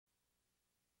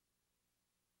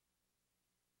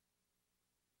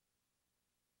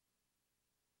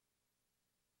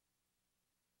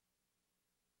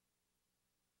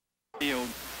field.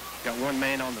 Got one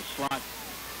man on the slot.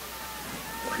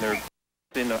 They're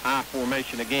in the I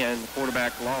formation again.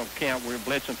 Quarterback long count. We're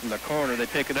blitzing from the corner. They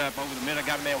pick it up over the middle.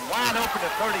 Got a man wide open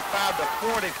at 35 to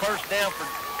 40. First down for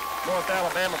North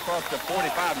Alabama across the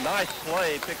 45. Nice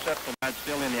play. Picks up the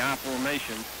still in the I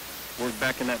formation. We're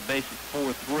back in that basic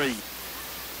 4-3.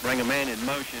 Bring a man in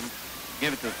motion.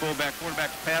 Give it to the fullback.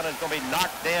 Quarterback's pounding. It's going to be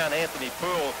knocked down. Anthony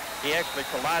Poole. He actually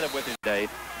collided with his day.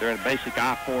 They're in a basic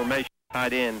I formation.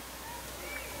 Tight end.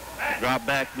 Drop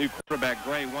back. New quarterback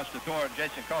Gray wants to throw it.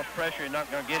 Jason calls pressure. He's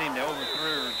not going to get him to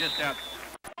overthrow or just out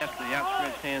past the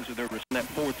outstretched hands of their that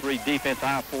 4-3 defense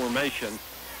I formation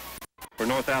for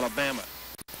North Alabama.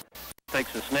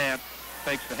 Takes the snap.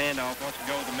 Fakes the handoff. Wants to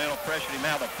go to the middle. Pressured him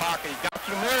out of the pocket. He's got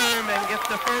some room and gets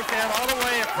the first down all the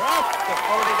way across the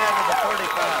 40 down to the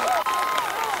 45.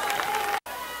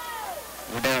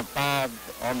 We're down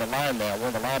 5 on the line now.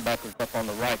 One of the linebackers up on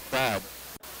the right side.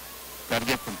 Got to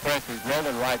get some pressure.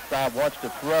 Rolling right side. Wants to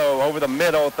throw over the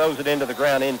middle. Throws it into the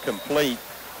ground. Incomplete.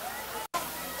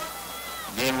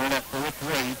 Again, we're at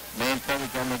 4-3. Man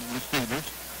coverage on the receivers.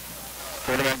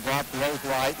 Quarterback drops, throws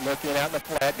right. Looking out in the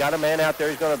flat. Got a man out there.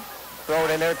 He's going to throw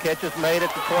it in there. Catch is made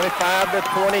at the 25 to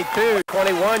 22.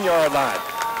 21-yard line.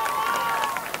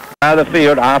 Out of the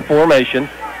field. I formation.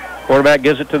 Quarterback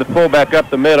gives it to the fullback up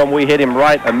the middle. We hit him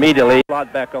right immediately.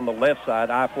 Slot back on the left side.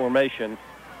 I formation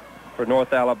for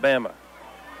North Alabama.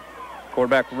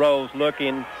 Quarterback rolls,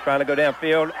 looking, trying to go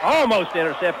downfield. Almost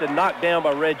intercepted, knocked down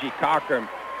by Reggie Cochran.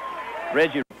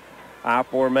 Reggie, I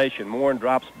formation. Warren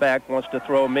drops back, wants to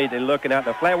throw immediately, looking out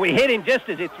the flat. We hit him just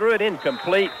as he threw it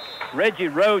incomplete. Reggie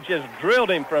Rowe just drilled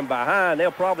him from behind.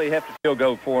 They'll probably have to still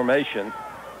go formation.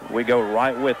 We go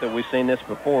right with it. We've seen this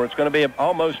before. It's going to be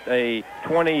almost a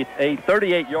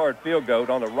 38-yard field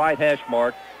goal on the right hash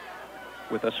mark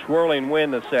with a swirling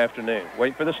wind this afternoon.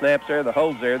 Wait for the snaps there, the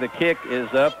holds there. The kick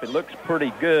is up. It looks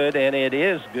pretty good, and it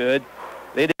is good.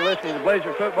 They're listening to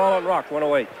Blazer Football on Rock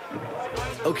 108.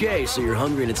 Okay, so you're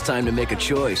hungry and it's time to make a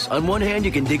choice. On one hand,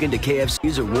 you can dig into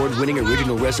KFC's award-winning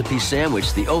original recipe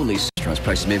sandwich, the only restaurant's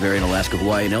prices may vary in Alaska,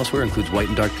 Hawaii, and elsewhere. Includes white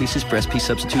and dark pieces, breast piece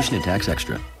substitution, and tax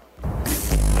extra.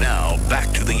 Now, back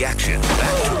to the action.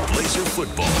 Back to Blazer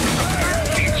Football.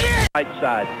 Right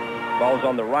side. Ball's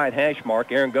on the right hash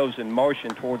mark. Aaron goes in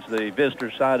motion towards the visitor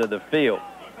side of the field.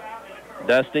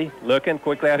 Dusty looking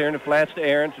quickly out here in the flats to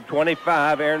Aaron to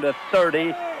 25. Aaron to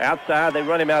 30. Outside, they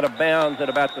run him out of bounds at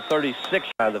about the 36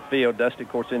 side of the field. Dusty, of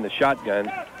course, in the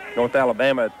shotgun. North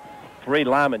Alabama, 3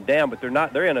 linemen down, but they're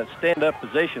not. They're in a stand-up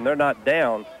position. They're not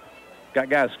down. Got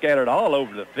guys scattered all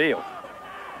over the field.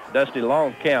 Dusty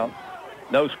long count.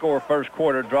 No score first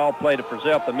quarter. Draw play to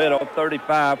Frizzell up the middle.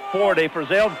 35-40.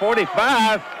 Frizzell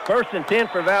 45. First and 10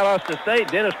 for Valdosta State.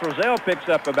 Dennis Frizzell picks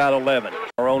up about 11.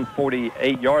 Our own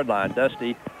 48-yard line.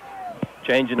 Dusty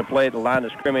changing the play at the line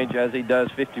of scrimmage as he does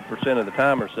 50% of the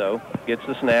time or so. Gets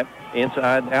the snap.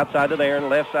 Inside, outside to there, and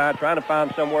left side, trying to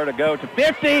find somewhere to go to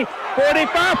 50,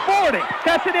 45, 40.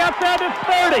 Cuts it outside to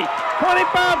 30,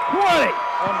 25, 20.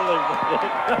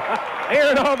 Unbelievable.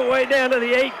 Aaron all the way down to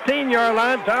the 18-yard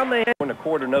line. Tom, they have in the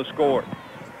quarter, no score.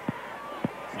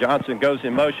 Johnson goes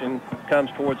in motion, comes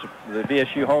towards the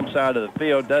VSU home side of the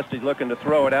field. Dusty's looking to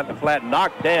throw it out the flat,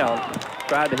 knocked down,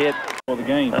 tried to hit for the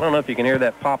game. I don't know if you can hear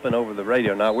that popping over the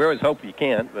radio now. We always hope you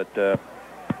can't, but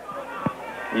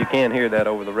you can hear that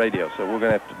over the radio. So we're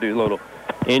going to have to do a little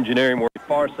engineering work.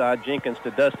 Far side, Jenkins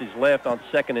to Dusty's left on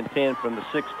 2nd and 10 from the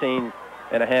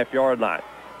 16.5-yard line.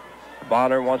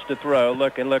 Bonner wants to throw,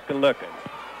 looking.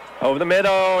 Over the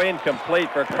middle,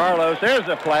 incomplete for Carlos. There's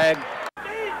a flag.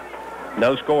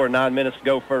 No score, 9 minutes to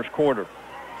go first quarter.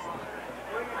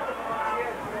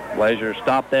 Blazer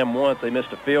stopped them once. They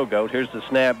missed a field goal. Here's the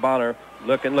snap. Bonner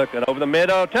looking. Over the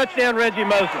middle. Touchdown, Reggie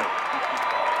Mosley.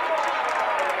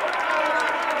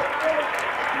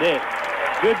 Dick,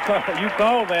 good call. You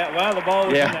called that while the ball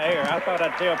was in the air. I thought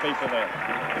I'd tell people that.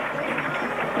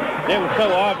 It was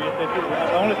so obvious that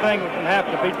the only thing that can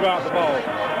happen if he dropped the ball.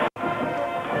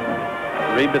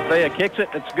 Reed Bethea kicks it.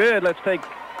 It's good. Let's take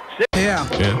 6. Yeah.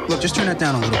 Look, just turn that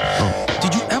down a little. Oh.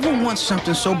 Did you ever want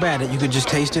something so bad that you could just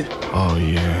taste it? Oh,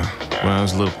 yeah. When I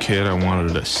was a little kid, I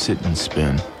wanted to sit and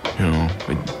spin. You know,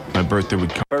 my birthday would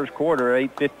come. First quarter,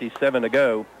 8:57 to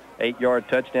go. 8-yard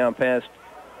touchdown pass.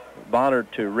 Bonner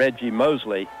to Reggie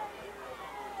Mosley.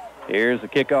 Here's the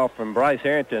kickoff from Bryce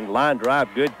Harrington. Line drive,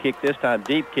 good kick this time.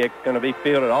 Deep kick, going to be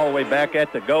fielded all the way back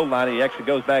at the goal line. He actually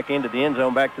goes back into the end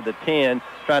zone, back to the 10,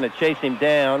 trying to chase him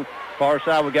down. Far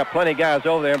side, we've got plenty of guys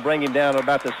over there and bring him down to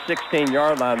about the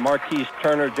 16-yard line. Marquise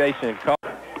Turner, Jason Call.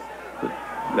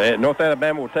 North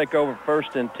Alabama will take over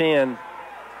 1st and 10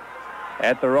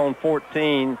 at their own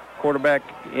 14 Quarterback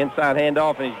inside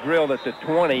handoff, and he's drilled at the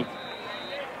 20.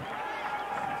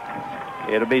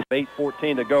 It'll be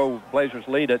 8:14 to go. Blazers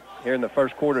lead it here in the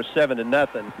first quarter,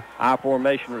 7-0. I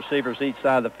formation, receivers each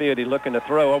side of the field. He's looking to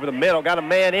throw over the middle. Got a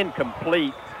man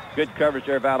incomplete. Good coverage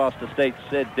there, Valdosta State,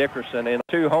 Sid Dickerson. And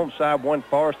 2 home side, 1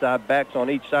 far side, backs on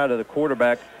each side of the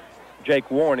quarterback. Jake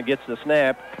Warren, and gets the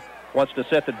snap. Wants to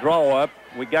set the draw up.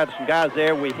 We got some guys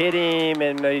there. We hit him,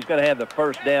 and he's going to have the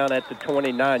first down at the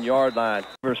 29-yard line.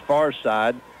 First far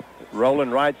side.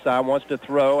 Rolling right side, wants to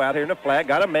throw out here in the flat.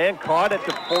 Got a man caught at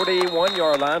the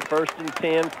 41-yard line, 1st and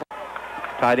 10.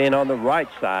 Tight end on the right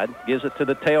side, gives it to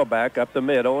the tailback up the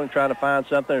middle and trying to find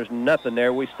something. There's nothing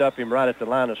there. We stuff him right at the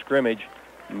line of scrimmage.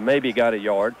 Maybe got a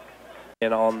yard.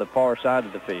 And on the far side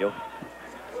of the field.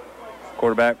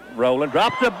 Quarterback rolling,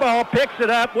 drops the ball, picks it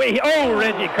up.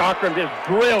 Reggie Cochran just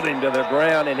drilled him to the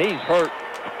ground, and he's hurt.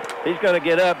 He's going to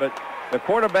get up, but the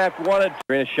quarterback wanted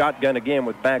to in a shotgun again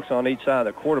with backs on each side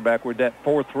of the quarterback with that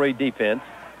 4-3 defense.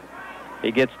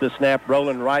 He gets the snap,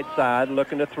 rolling right side,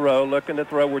 looking to throw.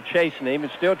 We're chasing him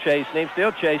and still chasing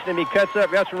him. He cuts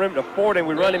up, got some room to 40.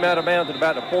 We run him out of bounds at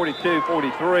about the 42,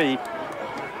 43.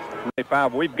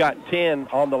 25. We've got 10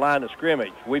 on the line of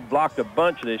scrimmage. We've blocked a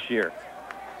bunch this year.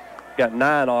 Got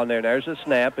 9 on there. There's a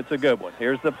snap. It's a good one.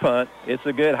 Here's the punt. It's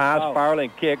a good high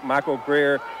spiraling kick. Michael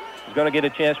Greer is going to get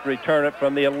a chance to return it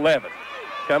from the 11.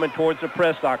 Coming towards the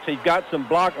press box. He's got some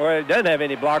block, or he doesn't have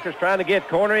any blockers. Trying to get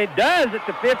corner. He does at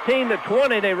the 15 to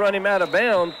 20. They run him out of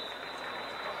bounds.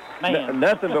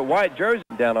 Nothing but white jersey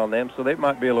down on them, so they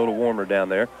might be a little warmer down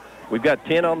there. We've got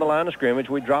 10 on the line of scrimmage.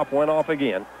 We drop 1 off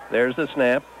again. There's the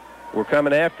snap. We're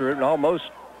coming after it and almost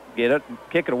get it,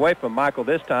 kick it away from Michael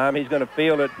this time. He's going to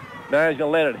field it. Now he's going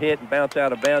to let it hit and bounce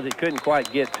out of bounds. He couldn't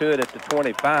quite get to it at the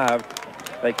 25.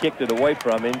 They kicked it away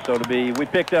from him. So we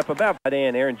picked up about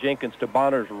Aaron Jenkins to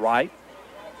Bonner's right.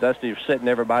 Dusty's sitting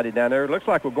everybody down there. It looks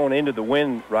like we're going into the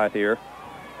wind right here.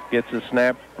 Gets the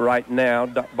snap right now.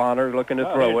 Bonner looking to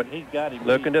throw it. He's got him.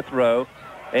 Looking to throw.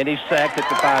 And he's sacked at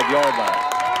the 5-yard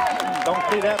line.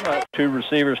 Don't see that much. 2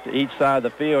 receivers to each side of the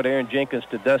field. Aaron Jenkins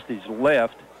to Dusty's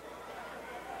left.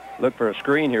 Look for a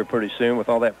screen here pretty soon with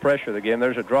all that pressure again.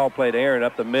 There's a draw play to Aaron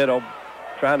up the middle,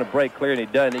 trying to break clear, and he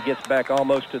doesn't. He gets back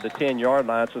almost to the 10-yard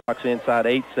line, so knocks inside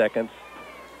 8 seconds.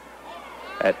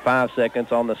 At 5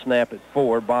 seconds on the snap at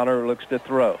 4, Bonner looks to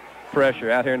throw. Pressure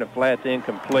out here in the flats,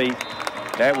 incomplete.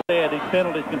 That was these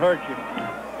penalties can hurt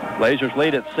you. Blazers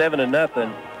lead at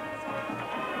 7-0.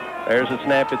 There's a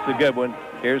snap. It's a good one.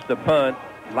 Here's the punt.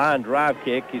 Line drive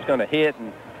kick. He's going to hit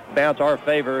and bounce our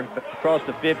favor across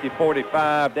the 50,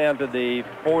 45, down to the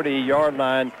 40-yard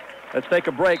line. Let's take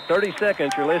a break. 30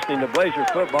 seconds. You're listening to Blazer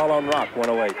Football on Rock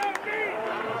 108.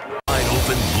 Wide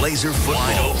open Blazer football.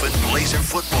 Wide open Blazer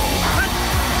football.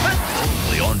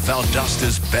 Only on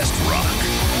Valdosta's best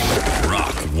rock.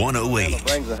 Rock 108.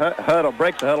 Brings the huddle,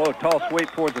 breaks the huddle. A tall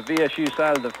sweep towards the VSU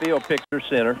side of the field. Picks her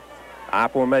center. I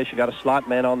formation. Got a slot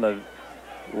man on the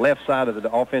left side of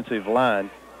the offensive line.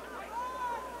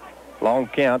 Long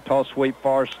count, tall sweep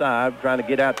far side, trying to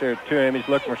get out there to him. He's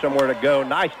looking for somewhere to go.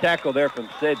 Nice tackle there from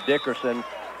Sid Dickerson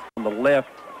on the left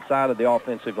side of the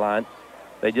offensive line.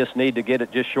 They just need to get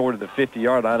it just short of the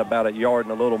 50-yard line, about a yard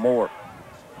and a little more.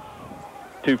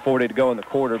 2:40 to go in the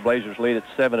quarter. Blazers lead at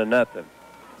 7-0.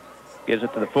 Gives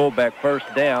it to the fullback, first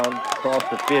down, across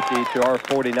the 50 to our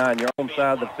 49-yard home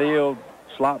side of the field.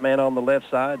 Slot man on the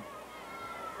left side.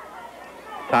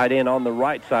 Tight end on the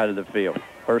right side of the field.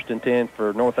 1st and 10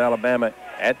 for North Alabama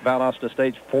at Valdosta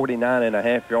State's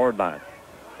 49.5-yard line.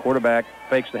 Quarterback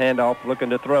fakes the handoff, looking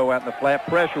to throw out in the flat.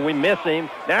 Pressure. We miss him.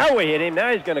 Now we hit him.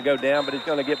 Now he's going to go down, but he's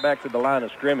going to get back to the line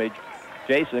of scrimmage.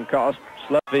 Jason Cost,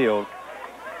 slow field.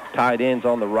 Tight ends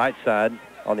on the right side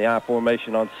on the I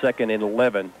formation on 2nd and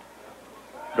 11.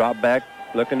 Drop back,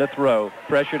 looking to throw.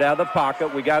 Pressured out of the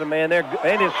pocket. We got a man there.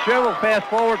 And his shovel pass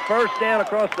forward. First down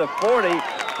across the 40.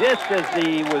 Just as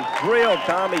he was drilled,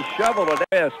 Tommy shoveled it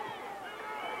west.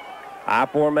 I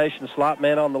formation, slot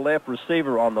man on the left,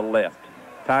 receiver on the left.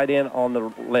 Tight end on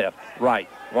the left, right.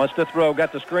 Wants to throw,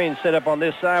 got the screen set up on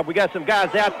this side. We got some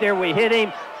guys out there. We hit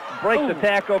him, breaks the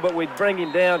tackle, but we bring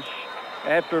him down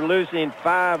after losing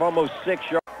 5, almost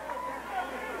 6 yards.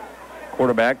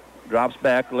 Quarterback drops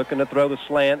back, looking to throw the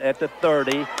slant at the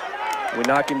 30. We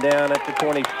knock him down at the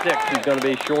 26. He's going to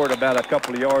be short about a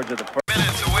couple of yards of the first.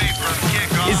 Minutes away from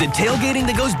kickoff. Is it tailgating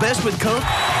that goes best with Coke?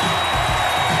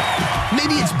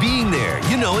 Maybe it's being there,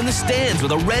 you know, in the stands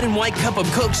with a red and white cup of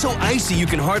Coke so icy you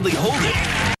can hardly hold it.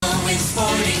 Always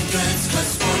sporting goods, 'cause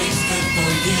sporting's good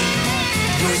for you.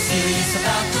 We're serious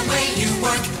about the way you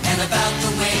work and about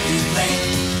the way you play.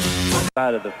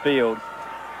 Side of the field.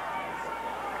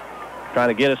 trying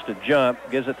to get us to jump.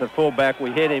 Gives it to fullback.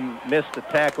 We hit him, missed the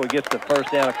tackle. He gets the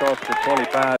first down across the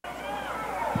 25.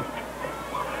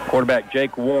 Quarterback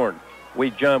Jake Warren. We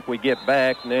jump, we get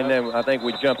back, and then I think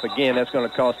we jump again. That's going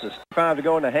to cost us 5 to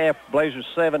go in the half. Blazers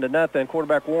 7-0.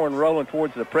 Quarterback Warren rolling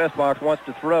towards the press box, wants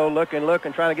to throw, looking,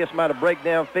 trying to get somebody to break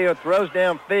downfield. Throws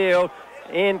downfield,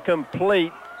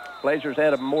 incomplete. Blazers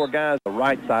had more guys. The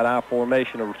right side I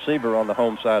formation, a receiver on the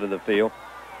home side of the field.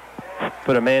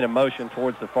 Put a man in motion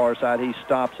towards the far side. He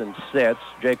stops and sets.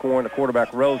 Jake Warren, the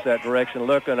quarterback, rolls that direction,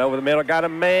 looking over the middle. Got a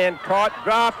man, caught,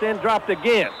 dropped, and dropped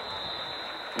again.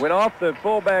 Went off the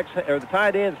fullback's or the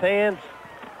tight end's hands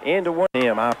into one.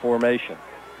 I formation.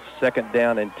 2nd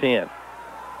down and 10.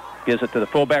 Gives it to the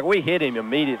fullback. We hit him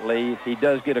immediately. He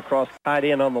does get across. Tight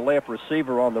end on the left,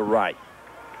 receiver on the right.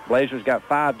 Blazers got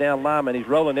 5 down linemen. He's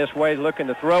rolling this way, looking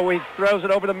to throw. He throws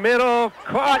it over the middle.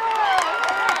 Caught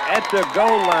at the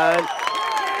goal line.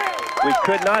 We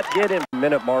could not get him.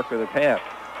 Minute mark of the half.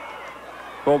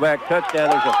 Fullback touchdown.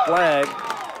 There's a flag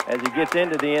as he gets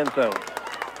into the end zone.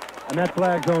 And that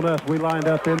flag's on us. We lined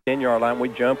up in 10-yard line. We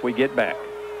jump. We get back.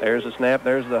 There's the snap.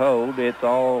 There's the hold. It's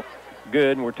all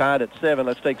good, and we're tied at 7.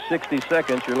 Let's take 60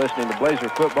 seconds. You're listening to Blazer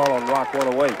Football on Rock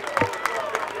 108.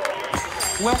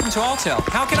 Welcome to Alltel.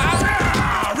 How can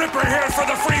I... Ripper here for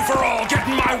the free-for-all. Get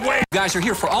in my way. You guys are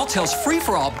here for Alltel's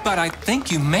free-for-all, but I think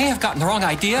you may have gotten the wrong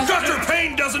idea. Dr.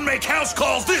 Payne doesn't make house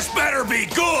calls. This better be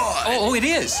good. Oh, it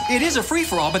is. It is a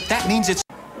free-for-all, but that means it's...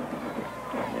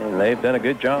 And they've done a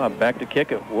good job. Back to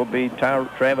kick it will be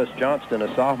Travis Johnston,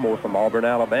 a sophomore from Auburn,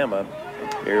 Alabama.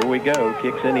 Here we go.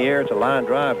 Kicks in the air. It's a line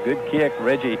drive. Good kick.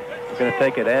 Reggie is going to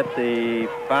take it at the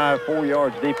 4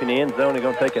 yards deep in the end zone. He's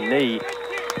going to take a knee.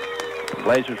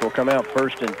 Blazers will come out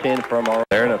 1st and 10 from our...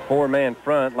 They're in a 4-man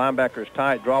front. Linebackers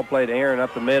tight. Draw play to Aaron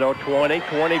up the middle. 20,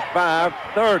 25,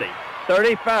 30.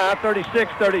 35,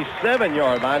 36,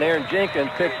 37-yard line. Aaron Jenkins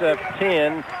picks up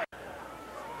 10.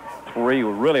 3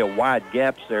 with really a wide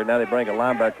gaps there. Now they bring a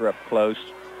linebacker up close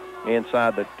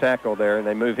inside the tackle there, and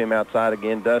they move him outside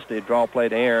again. Dusty, a draw play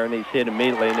to Aaron. He's hit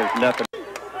immediately, and there's nothing.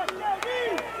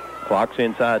 Clock's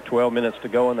inside. 12 minutes to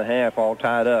go in the half, all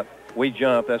tied up. We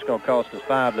jump. That's going to cost us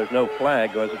 5. There's no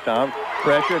flag. Goes to Tom.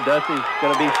 Pressure. Dusty's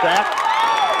going to be sacked.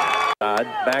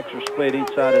 Backs are split each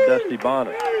side of Dusty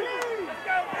Bonner.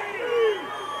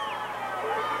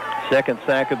 2nd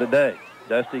sack of the day.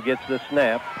 Dusty gets the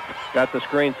snap. Got the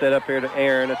screen set up here to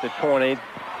Aaron at the 20,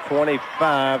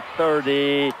 25,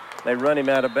 30. They run him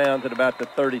out of bounds at about the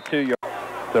 32-yard.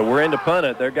 So we're into punt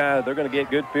it. They're going to get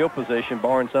good field position,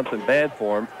 barring something bad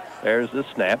for them. There's the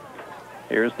snap.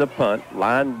 Here's the punt.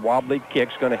 Line wobbly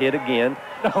kick's going to hit again.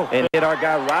 And hit our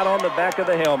guy right on the back of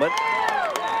the helmet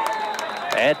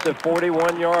at the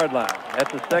 41-yard line.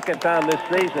 That's the 2nd time this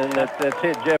season that's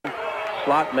hit Jeff.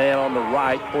 Slot man on the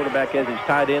right. Quarterback has his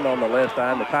tight end on the left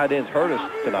side. And the tight ends hurt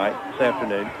us tonight, this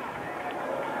afternoon.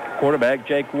 Quarterback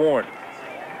Jake Warren.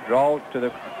 Draw to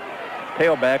the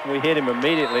tailback. We hit him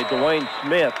immediately. Dwayne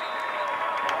Smith.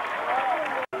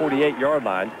 48-yard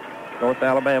line. North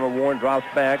Alabama. Warren drops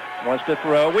back. Wants to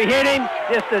throw. We hit him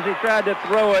just as he tried to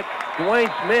throw it.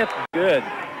 Dwayne Smith. Good.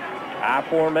 High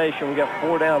formation. We got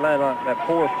 4 down line on that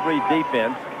 4-3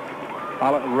 defense.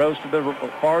 Pilot rose to the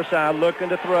far side, looking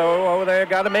to throw. Over there,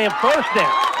 got a man 1st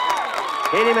down.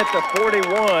 Hit him at the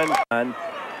 41.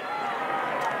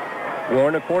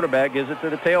 Warren, the quarterback, gives it to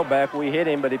the tailback. We hit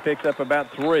him, but he picks up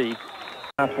about 3.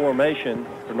 High formation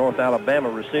for North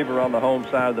Alabama. Receiver on the home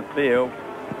side of the field.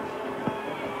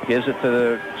 Gives it to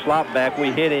the slot back.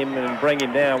 We hit him and bring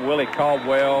him down. Willie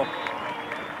Caldwell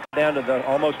down to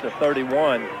almost the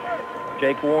 31.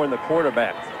 Jake Warren, the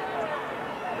quarterback.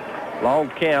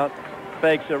 Long count.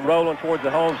 Fakes it, rolling towards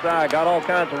the home side. Got all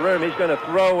kinds of room. He's going to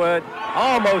throw it.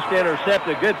 Almost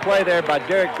intercepted. Good play there by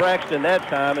Derek Braxton that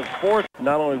time. It's 4th.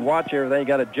 Not only watch everything, you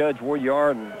got to judge where you are,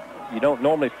 and you don't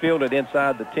normally field it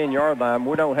inside the 10-yard line.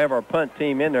 We don't have our punt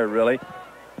team in there, really.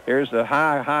 Here's the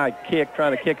high kick,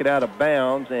 trying to kick it out of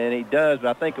bounds, and he does,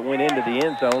 but I think it went into the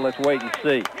end zone. Let's wait and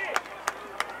see.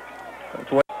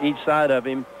 Let's wait each side of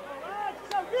him.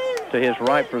 To his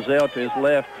right, Frizzell. To his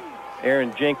left,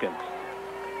 Aaron Jenkins.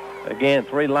 Again,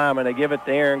 3 linemen. They give it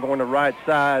to Aaron going to the right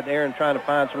side. Aaron trying to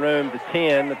find some room. The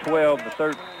 10, the 12, the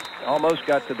 13. Almost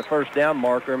got to the 1st down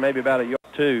marker, maybe about a yard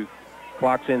or 2.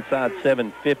 Clock's inside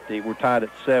 7:50. We're tied at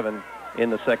 7 in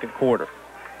the 2nd quarter.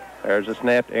 There's a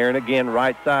snap to Aaron again,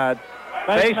 right side.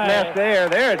 Face mask there.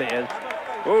 There it is.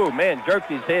 Oh, man,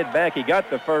 jerked his head back. He got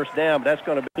the 1st down, but that's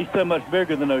going to be... He's so much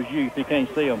bigger than those youth, he can't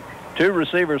see them. 2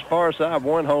 receivers far side,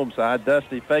 1 home side.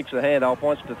 Dusty fakes the handoff,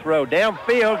 wants to throw.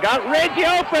 Downfield, got Reggie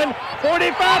open. 45,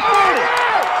 40,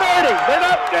 30. Been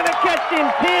up, going to catch him.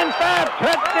 10-5,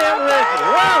 touchdown Reggie.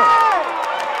 Wow.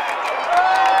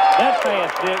 That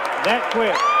fast, Dick. That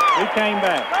quick. We came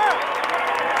back.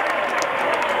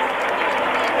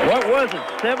 What was it?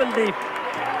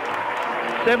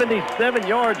 77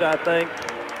 yards, I think.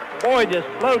 Boy, just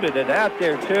floated it out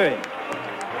there to him.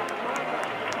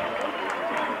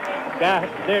 Guy,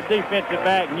 their defensive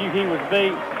back knew he was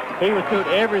beat. He was doing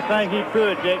everything he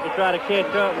could, Jake, to try to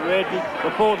catch up with Reggie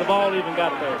before the ball even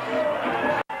got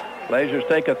there. Blazers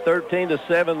take a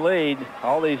 13-7 lead.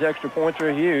 All these extra points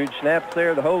are huge. Snaps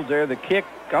there, the holds there, the kick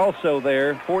also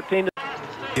there. 14.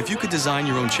 If you could design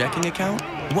your own checking account,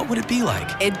 what would it be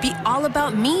like? It'd be all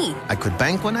about me. I could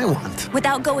bank when I want.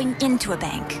 Without going into a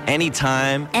bank.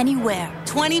 Anytime. Anywhere.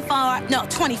 24.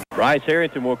 Bryce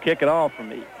Harrington will kick it off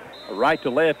from right to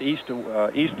left, east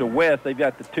to west. They've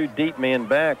got the two deep men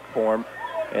back for him,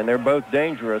 and they're both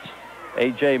dangerous.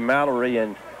 A.J. Mallory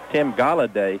and Tim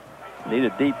Galladay need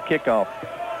a deep kickoff.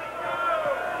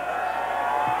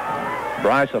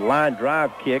 Bryce, a line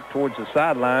drive kick towards the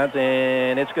sidelines,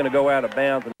 and it's going to go out of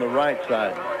bounds on the right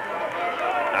side.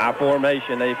 I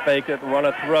formation, they fake it, run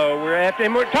a throw. We're after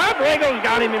him. Todd Rego's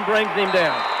got him and brings him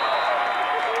down.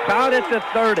 Todd at the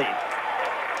 30.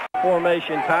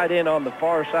 Formation tied in on the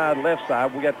far side, left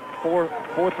side. We got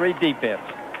 4-3 defense.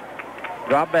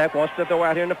 Drop back, wants to throw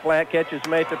out here in the flat, catches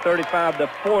mate to 35 to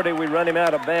 40. We run him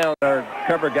out of bounds. Our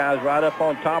cover guys right up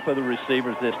on top of the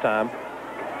receivers this time.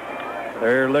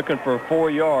 They're looking for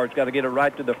 4 yards. Got to get it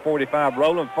right to the 45.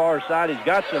 Rolling far side. He's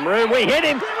got some room. We hit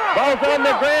him. Ball's on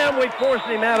the ground. We forced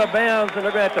him out of bounds, and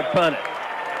they're going to have to punt it.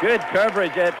 Good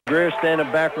coverage at Greer,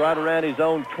 standing back right around his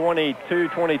own 22,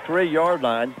 23-yard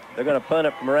line. They're going to punt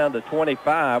it from around the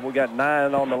 25. We got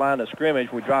 9 on the line of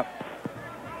scrimmage. We dropped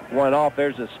one off.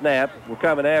 There's a snap. We're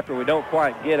coming after. We don't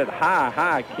quite get it.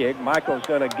 High kick. Michael's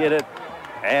going to get it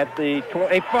at the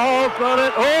 20. He falls on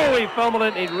it. Oh, he fumbled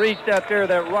it. He reached out there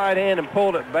that right hand and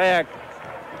pulled it back.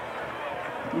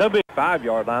 No big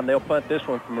 5-yard line. They'll punt this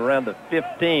one from around the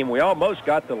 15. We almost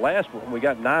got the last one. We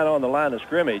got 9 on the line of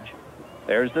scrimmage.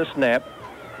 There's the snap.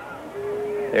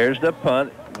 There's the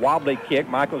punt. Wobbly kick.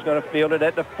 Michael's going to field it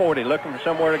at the 40. Looking for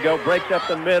somewhere to go. Breaks up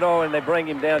the middle, and they bring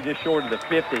him down just short of the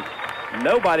 50.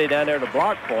 Nobody down there to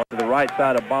block for him. To the right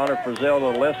side of Bonner. Frizzell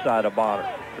to the left side of Bonner.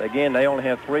 Again, they only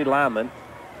have 3 linemen.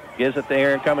 Gives it to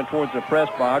Aaron coming towards the press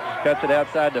box. Cuts it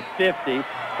outside to 50.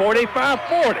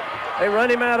 45-40. They run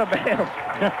him out of bounds.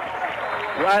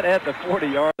 Right at the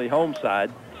 40-yard home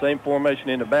side. Same formation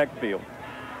in the backfield.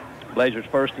 Blazers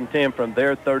 1st and 10 from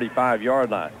their 35-yard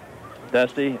line.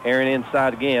 Dusty, Aaron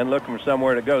inside again, looking for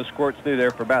somewhere to go. Squirts through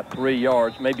there for about 3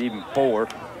 yards, maybe even 4.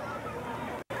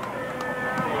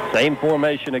 Same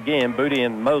formation again. Booty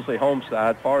and Mosley home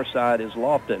side. Far side is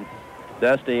Lofton.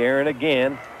 Dusty, Aaron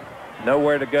again.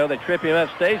 Nowhere to go. They trip him up,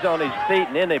 stays on his feet,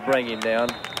 and then they bring him down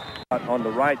on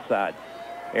the right side.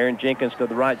 Aaron Jenkins to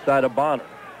the right side of Bonner.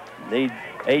 Need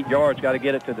 8 yards. Got to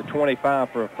get it to the 25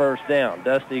 for a first down.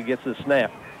 Dusty gets the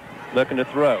snap. Looking to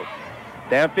throw.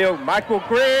 Downfield, Michael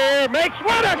Greer makes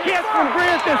what a catch from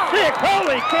Greer to 6.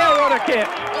 Holy cow, what a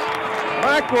catch.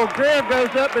 Michael Greer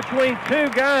goes up between 2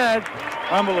 guys.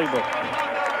 Unbelievable.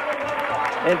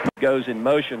 And goes in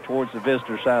motion towards the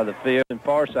visitor side of the field. And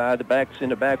far side, the backs in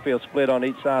the backfield split on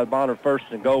each side. Bonner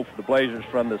 1st and goal for the Blazers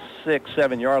from the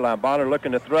 6-7-yard line. Bonner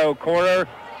looking to throw. Corner.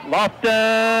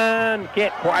 Lofton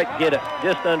can't quite get it.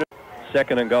 Just under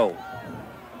 2nd and goal.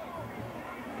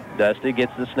 Dusty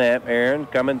gets the snap. Aaron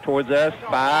coming towards us.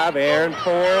 5. Aaron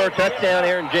 4. Touchdown,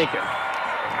 Aaron Jenkins.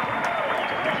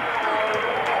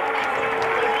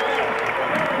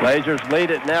 Blazers lead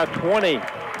it now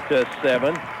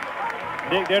 20-7.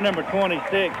 Dick, their number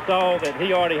 26 saw that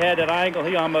he already had that angle.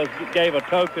 He almost gave a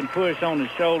token push on his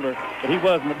shoulder, but he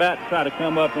wasn't about to try to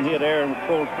come up and hit Aaron with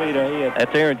full speed ahead.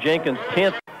 That's Aaron Jenkins'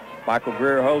 10th. Michael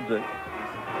Greer holds it.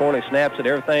 Corley snaps it.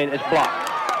 Everything is blocked.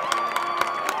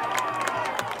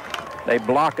 They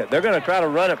block it. They're going to try to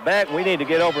run it back. We need to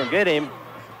get over and get him.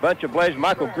 Bunch of Blazers.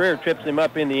 Michael Greer trips him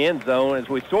up in the end zone as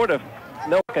we sort of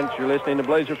know. You're listening to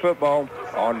Blazer Football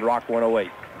on Rock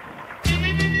 108.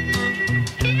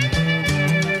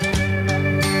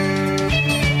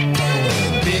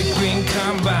 Big green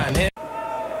combine.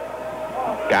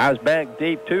 Guys back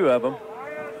deep, 2 of them.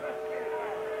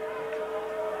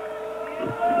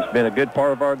 It's been a good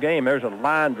part of our game. There's a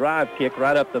line drive kick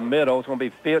right up the middle. It's going to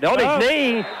be fielded on his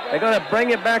knee. They're going to bring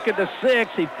it back at the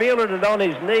 6. He fielded it on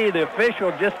his knee. The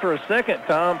official, just for a second,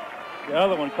 Tom. The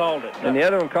other one called it. And the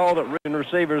other one called it.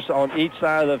 Receivers on each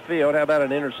side of the field. How about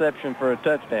an interception for a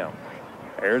touchdown?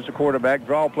 There's the quarterback.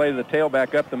 Draw play to the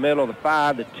tailback up the middle. The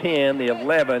 5, the 10, the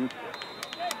 11.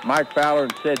 Mike Fowler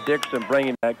and Sid Dixon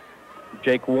bringing back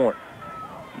Jake Warren.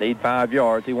 Need 5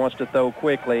 yards. He wants to throw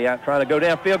quickly. Out trying to go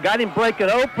downfield. Got him breaking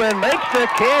open. Makes the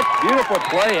catch. Beautiful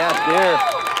play out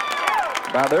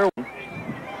there by their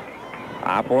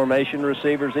high formation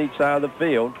receivers each side of the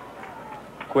field.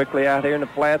 Quickly out here in the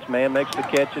flats. Man makes the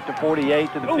catch at the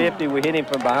 48 to the 50. We hit him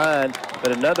from behind.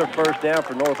 But another first down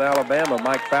for North Alabama.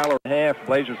 Mike Fowler half.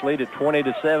 Blazers lead at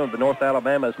 20-7. But North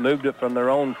Alabama has moved it from their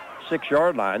own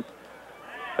 6-yard line.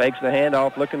 Fakes the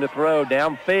handoff, looking to throw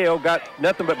downfield. Got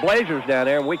nothing but Blazers down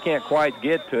there, and we can't quite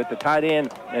get to it. The tight end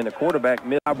and the quarterback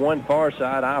mid one far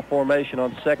side, I formation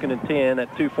on 2nd and 10 at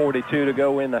 2:42 to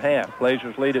go in the half.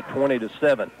 Blazers lead at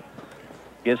 20-7.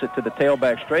 Gives it to the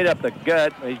tailback straight up the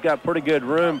gut. He's got pretty good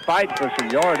room, fight for some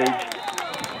yardage,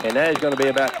 and that is going to be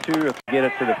about 2 to get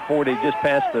it to the 40, just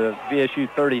past the VSU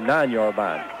 39-yard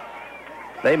line.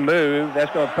 They move.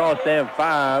 That's going to cost them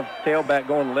 5. Tailback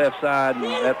going left side, and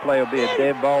that play will be a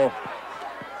dead ball.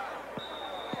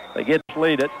 They get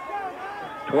lead it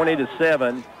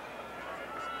 20-7.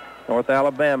 North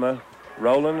Alabama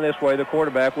rolling this way. The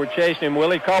quarterback, we're chasing him.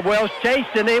 Willie Caldwell's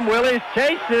chasing him. Willie's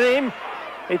chasing him.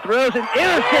 He throws an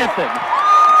interception.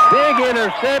 Big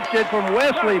interception from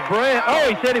Wesley Brand. Oh,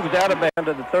 he said he was out of bounds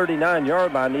to the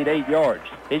 39-yard line. Need 8 yards.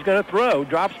 He's going to throw.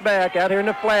 Drops back out here in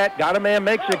the flat. Got a man,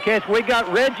 makes a catch. We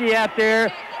got Reggie out there.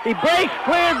 He breaks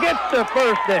clear, gets the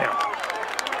first down.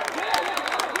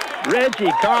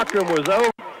 Reggie Cochran was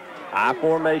over. High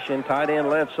formation, tight end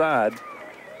left side.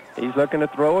 He's looking to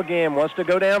throw again. Wants to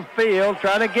go downfield.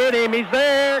 Trying to get him. He's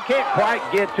there. Can't quite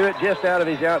get to it. Just out of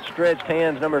his outstretched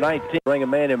hands. Number 19. Bring a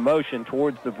man in motion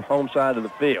towards the home side of the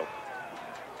field.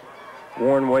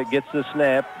 Warren Waite gets the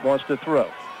snap. Wants to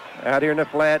throw. Out here in the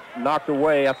flat. Knocked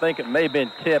away. I think it may have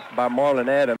been tipped by Marlon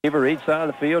Adams. Each side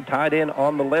of the field. Tight end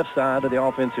on the left side of the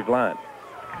offensive line.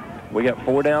 We got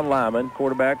 4 down linemen.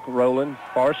 Quarterback rolling.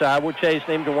 Far side. We're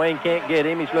chasing him. Dwayne can't get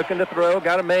him. He's looking to throw.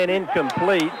 Got a man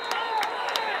incomplete.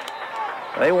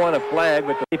 They want a flag,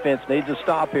 but the defense needs a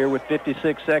stop here with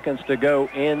 56 seconds to go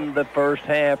in the first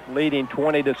half, leading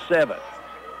 20-7.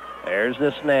 There's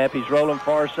the snap. He's rolling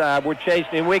far side. We're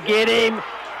chasing him. We get him.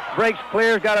 Breaks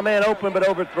clear. Got a man open, but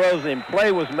overthrows him.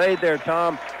 Play was made there,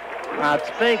 Tom. I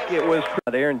think it was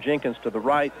Aaron Jenkins to the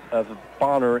right of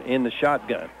Bonner in the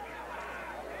shotgun.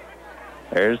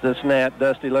 There's the snap.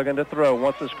 Dusty looking to throw.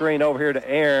 Wants the screen over here to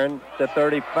Aaron. The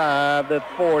 35, the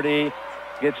 40.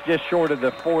 Gets just short of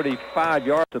the 45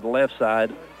 yards to the left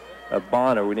side of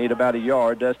Bonner. We need about a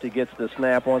yard. Dusty gets the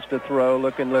snap, wants to throw,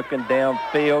 looking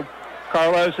downfield.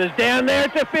 Carlos is down there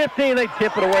at the 15. They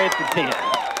tip it away at the 10.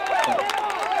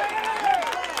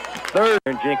 Third,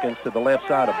 and Jenkins to the left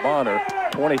side of Bonner.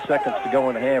 20 seconds to go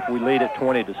in the half. We lead at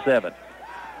 20-7.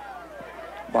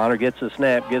 Bonner gets the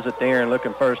snap, gives it to Aaron,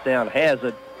 looking first down, has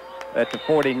it at the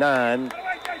 49.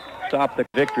 Stop the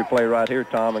victory play right here,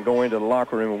 Tom, and go into the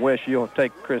locker room. And Wes, you'll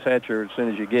take Chris Hatcher as soon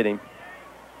as you get him.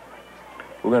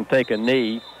 We're going to take a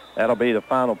knee. That'll be the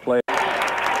final play.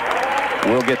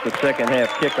 We'll get the second half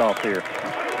kickoff here.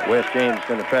 Wes James is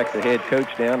going to track the head coach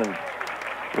down, and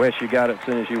Wes, you got it as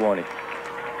soon as you want him.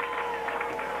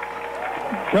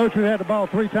 Coach, we had the ball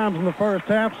 3 times in the first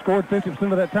half, scored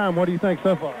 50% of that time. What do you think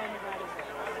so far?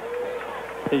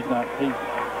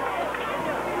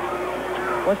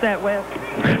 What's that, Wes?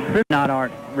 Not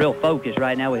our real focus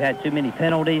right now. We had too many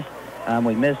penalties.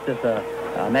 We missed us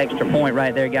an extra point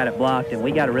right there, got it blocked, and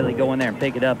we got to really go in there and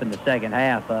pick it up in the second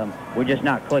half. We're just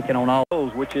not clicking on all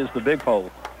those, which is the big hole.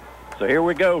 So here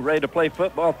we go, ready to play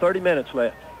football. 30 minutes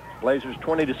left. Blazers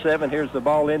 20-7. Here's the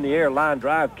ball in the air, line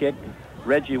drive kick.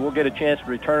 Reggie will get a chance to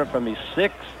return it from his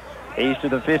 6. He's to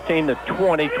the 15, the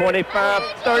 20, 25,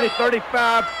 30,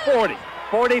 35, 40,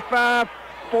 45,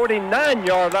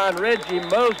 49-yard line. Reggie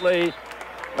Mosley,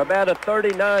 about a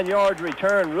 39-yard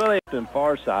return, really in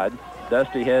far side.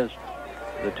 Dusty has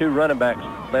the 2 running backs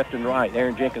left and right.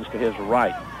 Aaron Jenkins to his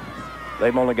right.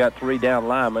 They've only got 3 down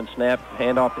linemen. Snap,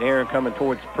 handoff to Aaron coming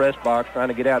towards the press box, trying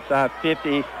to get outside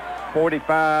 50,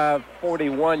 45,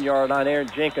 41-yard line. Aaron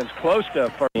Jenkins close to a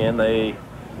first. And they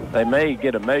may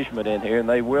get a measurement in here, and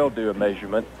they will do a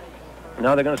measurement.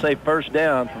 Now they're going to say first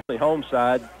down from the home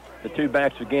side. The 2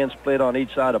 backs again split on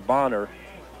each side of Bonner.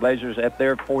 Blazers at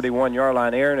their 41-yard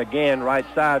line. Aaron again, right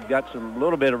side, got some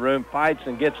little bit of room, fights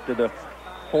and gets to the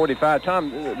 45.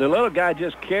 Tom, the little guy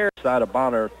just carries side of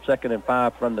Bonner, 2nd and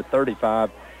 5 from the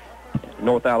 35,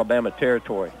 North Alabama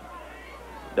territory.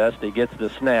 Dusty gets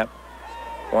the snap,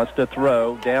 wants to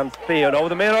throw, downfield, over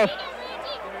the middle.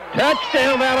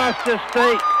 Touchdown, Valdosta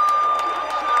State.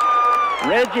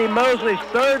 Reggie Mosley's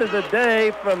 3rd of the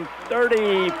day from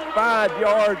 35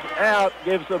 yards out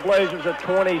gives the Blazers a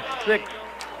 26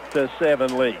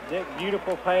 26-7 lead.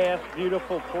 Beautiful pass,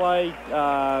 beautiful play.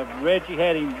 Reggie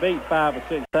had him beat 5 or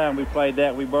 6 times we played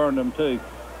that. We burned them too.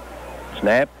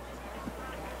 Snap.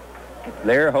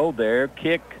 There, hold there.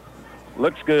 Kick.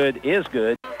 Looks good, is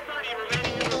good.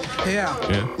 Yeah.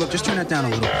 Look, just turn that down a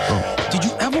little. Oh. Did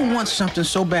you ever want something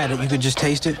so bad that you could just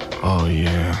taste it? Oh,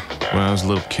 yeah. When I was a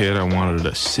little kid, I wanted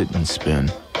to sit and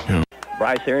spin. You know.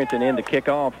 Bryce Harrington in to kick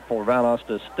off for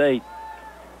Valdosta State.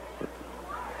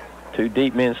 2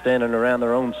 deep men standing around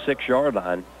their own 6-yard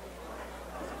line.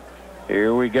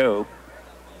 Here we go.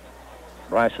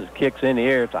 Bryce's kick's in the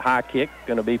air. It's a high kick,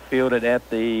 going to be fielded at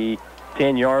the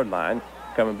 10-yard line.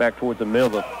 Coming back towards the middle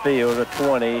of the field, a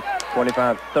 20,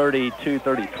 25, 32,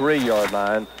 33-yard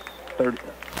line. 30,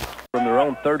 from their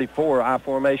own 34, I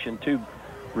formation, 2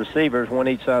 receivers, one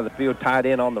each side of the field, tied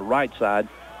in on the right side.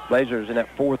 Blazers in that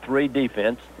 4-3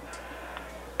 defense.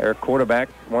 Their quarterback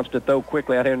wants to throw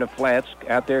quickly out here in the flats.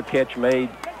 Out there, catch made,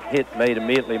 hit made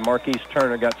immediately. Marquise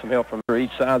Turner got some help from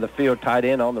each side of the field, tied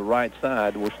in on the right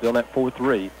side. We're still in that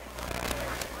 4-3.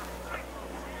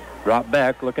 Drop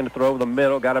back, looking to throw over the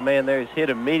middle. Got a man there. He's hit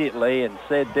immediately, and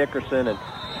Sid Dickerson and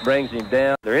brings him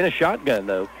down. They're in a shotgun,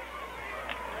 though.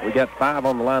 We got 5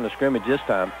 on the line of scrimmage this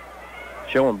time.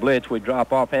 Showing blitz. We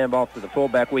drop off, handoff to the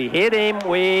fullback. We hit him.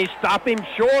 We stop him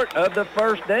short of the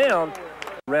first down.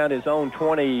 Around his own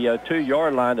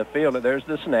 22-yard line to field it. There's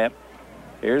the snap.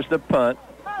 Here's the punt.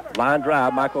 Line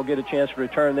drive. Michael will get a chance to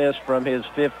return this from his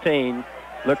 15.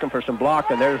 Looking for some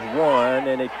blocking. There's one,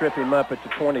 and they trip him up at the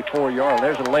 24-yard.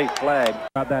 There's a late flag.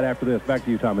 About that after this. Back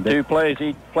to you, Tom. 2 plays,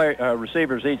 each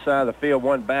receivers each side of the field.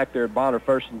 One back there. Bonner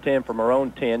 1st and 10 from our own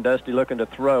 10. Dusty looking to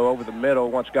throw over the middle.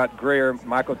 Once got Greer.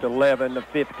 Michael to 11, to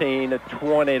 15, to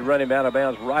 20. Running out of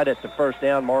bounds right at the first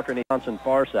down marker. And Johnson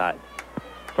far side.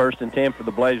 1st and 10 for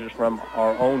the Blazers from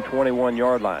our own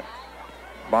 21-yard line.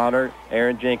 Bonner,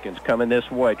 Aaron Jenkins coming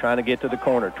this way, trying to get to the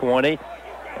corner. 20.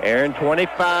 Aaron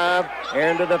 25,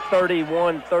 Aaron to the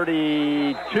 31,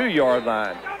 32-yard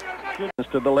line.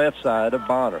 To the left side of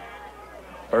Bonner.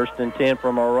 1st and 10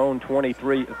 from our own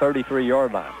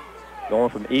 33-yard line. Going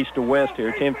from east to west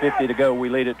here, 10:50 to go. We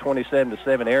lead at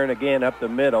 27-7. Aaron again up the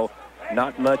middle.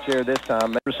 Not much there this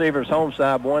time. Receivers home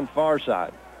side, one far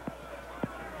side.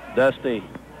 Dusty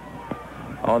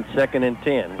on 2nd and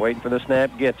 10. Waiting for the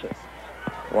snap, gets it.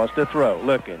 Wants to throw,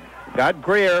 looking. Got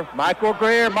Greer. Michael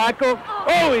Greer. Michael.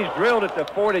 Oh, he's drilled at the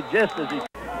 40 just as he.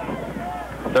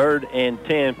 3rd and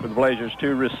 10 for the Blazers.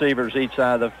 2 receivers each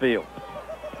side of the field.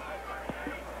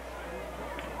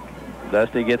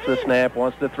 Dusty gets the snap.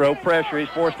 Wants to throw pressure. He's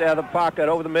forced out of the pocket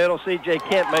over the middle. C.J.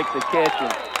 Kent makes the catch,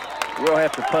 and we'll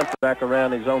have to punt it back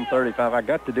around his own 35. I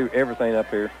got to do everything up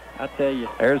here. I tell you.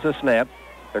 There's the snap.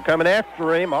 They're coming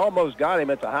after him. Almost got him.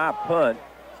 It's a high punt.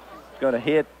 It's going to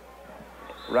hit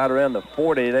right around the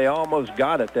 40. They almost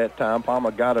got it that time.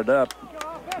 Palma got it up,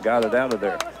 got it out of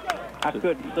there. I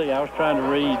couldn't see. I was trying to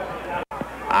read.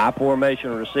 I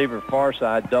formation receiver far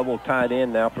side, double tight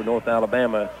end now for North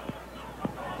Alabama,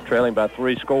 trailing by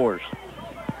 3 scores.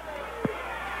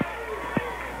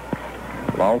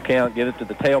 Long count, get it to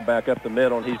the tailback up the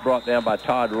middle, and he's brought down by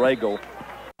Todd Regal.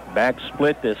 Back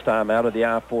split this time out of the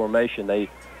I formation. They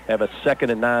have a 2nd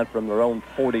and 9 from their own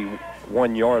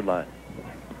 41-yard line.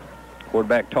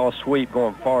 Quarterback toss sweep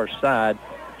going far side.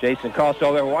 Jason Cost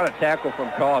over there. What a tackle from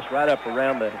Cost right up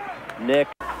around the neck.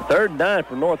 3rd and 9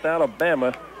 for North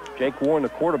Alabama. Jake Warren, the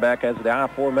quarterback, has the I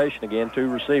formation again. 2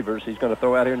 receivers. He's going to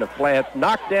throw out here in the flats.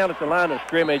 Knocked down at the line of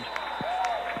scrimmage.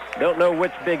 Don't know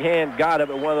which big hand got it,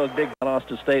 but one of those big.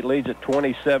 Valdosta State leads at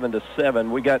 27-7.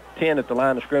 We got 10 at the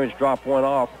line of scrimmage. Drop one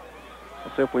off.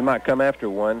 Let's see if we might come after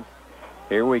one.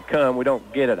 Here we come. We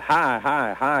don't get it.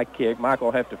 High kick. Michael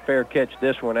will have to fair catch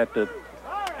this one at the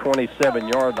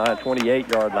 27-yard line,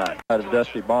 28-yard line. Out of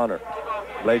Dusty Bonner.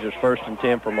 Blazers 1st and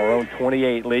 10 from our own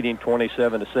 28, leading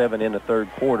 27-7 in the 3rd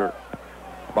quarter.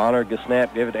 Bonner gets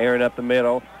snap, give it to Aaron up the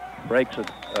middle. Breaks it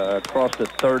across the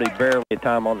 30, barely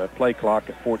time on the play clock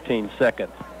at 14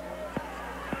 seconds.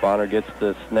 Bonner gets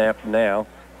the snap now.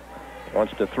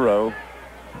 Wants to throw.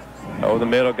 Over the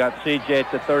middle, got C.J.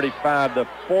 at the 35, the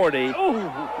 40. Ooh,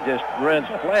 just runs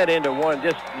flat into one,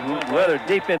 just rather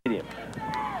deep into him.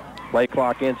 Play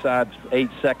clock inside 8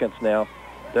 seconds now.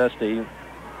 Dusty,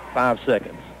 5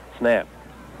 seconds. Snap.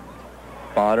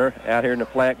 Bonner out here in the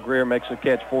flat. Greer makes a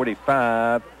catch,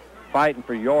 45. Fighting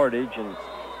for yardage, and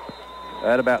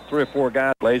at about 3 or 4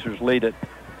 guys. Blazers lead it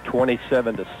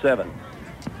 27-7.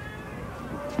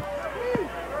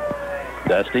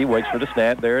 Dusty waits for the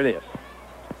snap. There it is.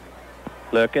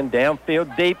 Looking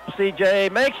downfield deep. C.J.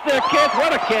 makes the catch.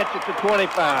 What a catch at the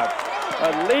 25.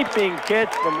 A leaping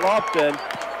catch from Lofton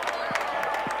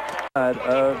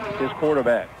of his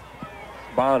quarterback.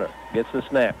 Bonner gets the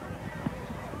snap.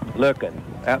 Looking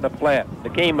out in the flat.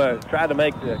 Nakima tried to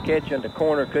make the catch in the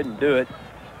corner, couldn't do it.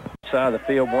 Side of the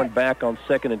field, one back on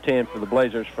 2nd and 10 for the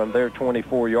Blazers from their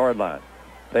 24-yard line.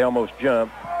 They almost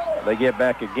jumped. They get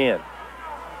back again.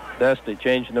 Dusty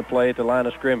changing the play at the line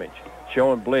of scrimmage.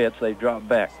 Showing blitz, they drop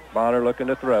back. Bonner looking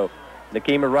to throw.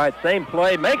 Nakima right, same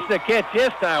play, makes the catch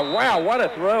this time. Wow, what a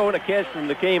throw and a catch from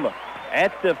Nakima.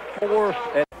 At the 4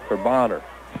 for Bonner.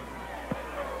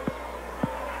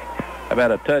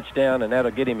 About a touchdown, and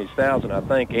that'll get him his 1,000, I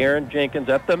think. Aaron Jenkins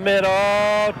up the middle.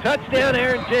 Touchdown,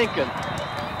 Aaron Jenkins.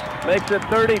 Makes it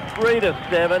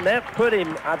 33-7. That put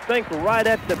him, I think, right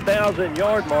at the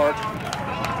 1,000-yard mark.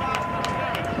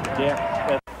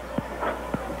 Yeah.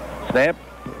 Snap,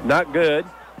 not good.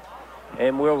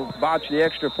 And we'll botch the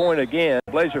extra point again.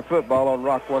 Blazer football on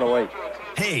Rock 108.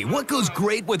 Hey, what goes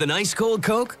great with an ice-cold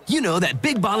Coke? You know, that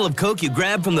big bottle of Coke you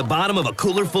grab from the bottom of a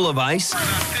cooler full of ice?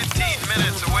 15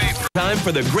 minutes away from Time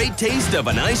for the great taste of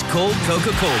an ice-cold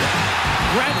Coca-Cola.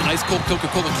 Grab an ice-cold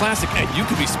Coca-Cola Classic and you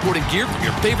could be sporting gear from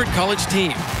your favorite college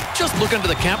team. Just look under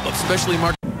the cap of specially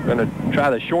marked. Going to try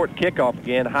the short kickoff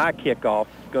again, high kickoff.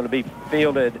 Going to be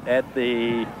fielded at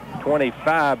the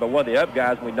 25, but one of the up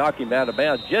guys, we knocked him out of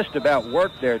bounds. Just about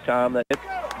worked there, Tom. That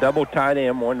double tight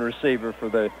end, one receiver for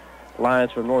the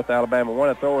Lions from North Alabama.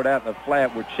 Want to throw it out in the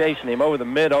flat. We're chasing him over the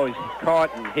middle. He's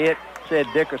caught and hit. Said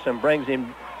Dickerson brings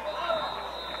him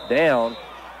down.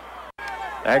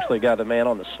 Actually got the man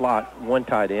on the slot, one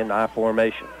tight end, I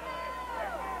formation.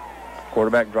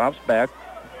 Quarterback drops back.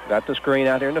 Got the screen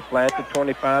out here in the flat to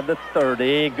 25 to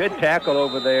 30. Good tackle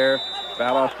over there.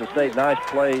 Valdosta State, nice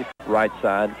play. Right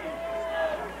side.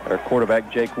 Our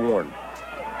quarterback, Jake Warren.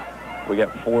 We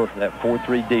got that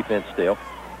 4-3 defense still.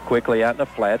 Quickly out in the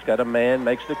flats. Got a man,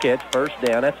 makes the catch. First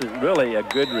down. That's really a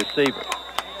good receiver.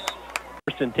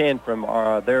 1st and 10 from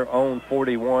their own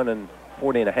 41 and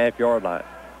 40.5-yard line.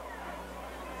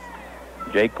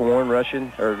 Jake Warren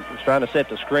rushing, or trying to set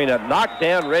the screen up. Knocked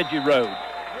down Reggie Rhodes.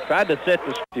 Tried to set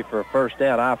the screen for a first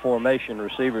down. I formation,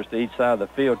 receivers to each side of the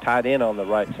field. Tight end on the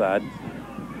right side.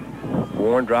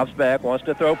 Warren drops back, wants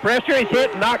to throw. Pressure, he's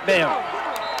hit, knocked down.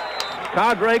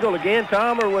 Todd Regal again,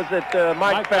 Tom, or was it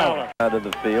Mike Fowler? Out of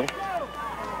the field.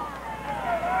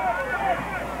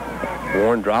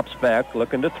 Warren drops back,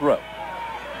 looking to throw.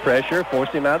 Pressure,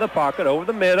 forced him out of the pocket, over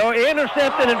the middle.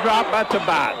 Intercepted and dropped by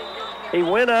Tobias. He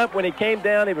went up. When he came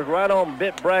down, he was right on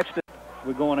Bit Braxton.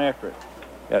 We're going after it.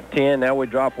 Got 10. Now we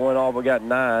drop one off. We got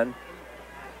 9.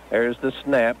 There's the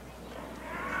snap.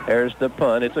 There's the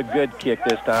punt. It's a good kick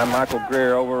this time. Michael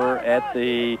Greer over at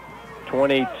the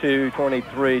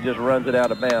 22-23 just runs it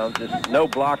out of bounds. Just no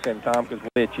blocking, Tom, because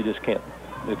you just can't.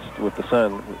 It's with the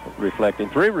sun reflecting.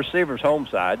 3 receivers home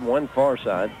side, 1 far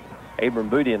side. Abram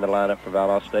Booty in the lineup for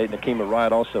Valdosta State. Nakima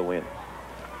Wright also in.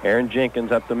 Aaron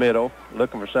Jenkins up the middle,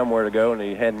 looking for somewhere to go, and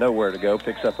he had nowhere to go.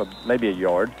 Picks up maybe a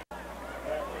yard.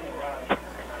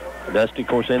 Dusty, of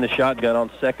course, in the shotgun on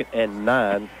 2nd and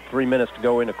 9. 3 minutes to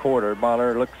go in the quarter.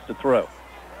 Bonner looks to throw.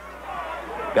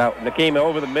 Got Nakima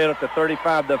over the middle to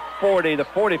 35, the 40, the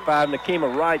 45.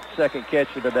 Nakima Wright, second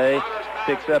catch of the day.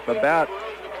 Picks up about.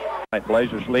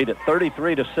 Blazers lead at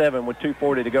 33-7 with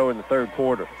 2:40 to go in the third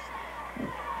quarter.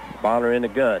 Bonner in the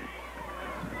gun.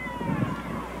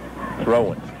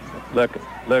 Throwing. Looking.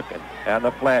 Out in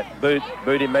the flat.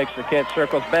 Booty makes the catch,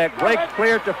 circles back, breaks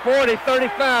clear to 40,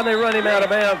 35. They run him out of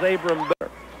bounds. Abram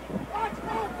Booty.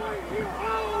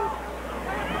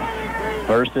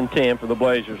 1st and 10 for the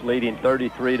Blazers, leading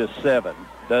 33-7.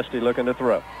 Dusty looking to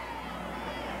throw.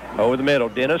 Over the middle.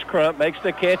 Dennis Crump makes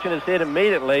the catch and is hit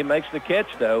immediately. Makes the catch,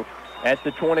 though, at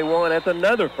the 21. That's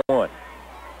another one.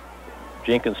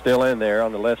 Jenkins still in there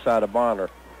on the left side of Bonner.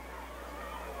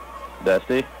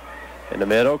 Dusty in the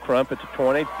middle. Crump at the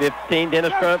 20, 15.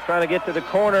 Dennis Crump trying to get to the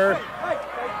corner.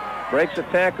 Breaks a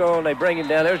tackle, and they bring him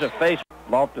down. There's a face.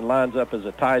 Lofton lines up as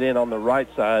a tight end on the right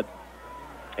side.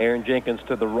 Aaron Jenkins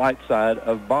to the right side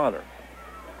of Bonner.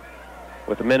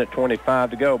 With 1:25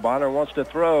 to go, Bonner wants to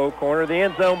throw. Corner of the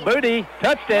end zone. Booty.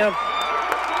 Touchdown.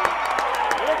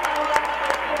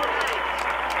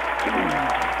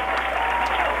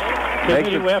 Too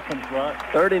many weapons, Rock.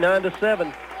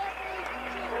 39-7.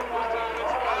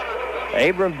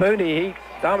 Abram Booty,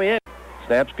 Tommy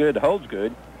snaps good, holds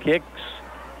good, kicks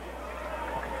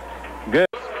good.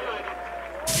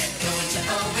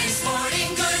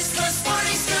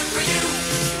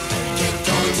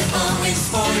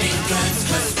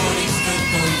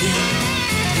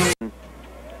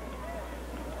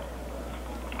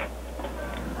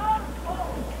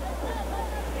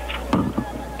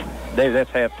 Dave,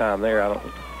 that's halftime there.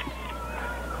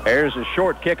 There's a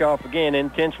short kickoff again,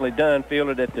 intentionally done,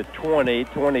 fielded at the 20,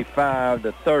 25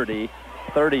 to 30,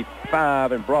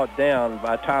 35, and brought down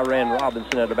by Tyran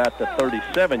Robinson at about the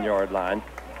 37-yard line.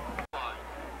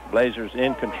 Blazers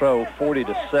in control,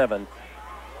 40-7.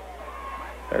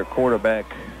 Their quarterback,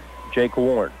 Jake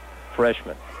Warren,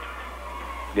 freshman,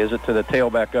 gives it to the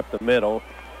tailback up the middle,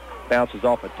 bounces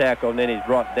off a tackle, and then he's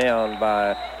brought down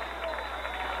by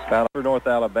North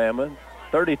Alabama.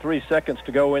 33 seconds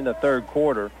to go in the third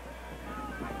quarter.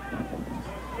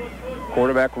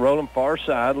 Quarterback rolling far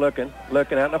side, looking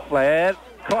out in the flat.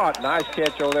 Caught. Nice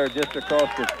catch over there just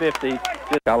across the 50.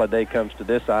 Galladay comes to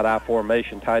this side, I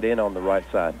formation, tight end on the right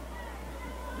side.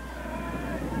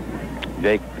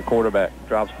 Jake, the quarterback,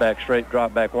 drops back straight,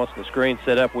 drop back. Once the screen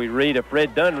set up, we read it.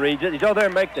 Fred Dunn reads it. He's over there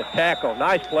and makes the tackle.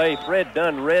 Nice play. Fred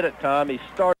Dunn read it, Tom. He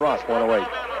started Rock 108.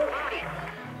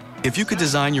 If you could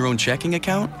design your own checking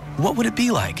account, what would it be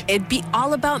like? It'd be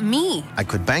all about me. I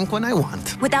could bank when I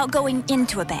want. Without going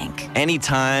into a bank.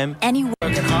 Anytime. Anywhere.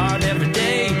 Working hard every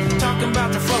day, talking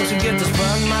about the folks who get this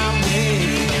bug my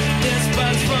way. This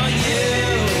bug's for you.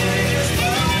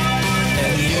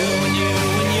 And you and you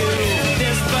and you.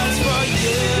 This bug's for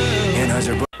you.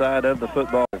 Anheuser-Busch side of the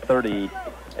football,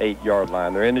 38-yard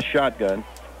line. They're in the shotgun.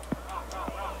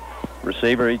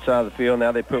 Receiver each side of the field.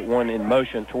 Now they put one in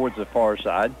motion towards the far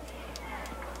side.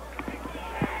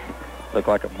 Look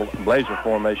like a Blazer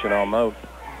formation almost.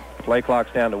 Play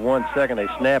clock's down to 1 second. They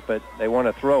snap it. They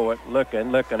want to throw it. Looking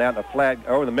out in the flat.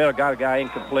 Over the middle, got a guy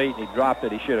incomplete, and he dropped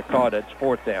it. He should have caught it. It's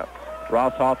fourth down.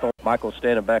 Ross Hawthorne, Michael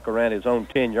standing back around his own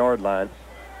 10-yard line.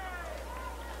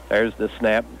 There's the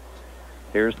snap.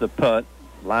 Here's the punt.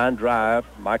 Line drive.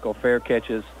 Michael Fair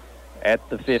catches at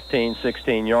the 15,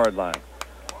 16-yard line.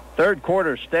 Third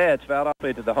quarter stats,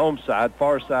 Valdosta to the home side.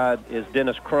 Far side is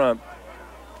Dennis Crump.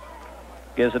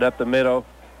 Gives it up the middle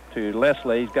to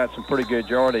Leslie. He's got some pretty good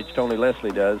yardage, Tony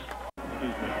Leslie does.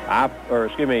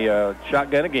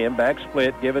 Shotgun again, back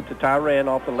split. Give it to Tyran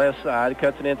off the left side. He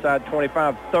cuts it inside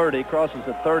 25, 30, crosses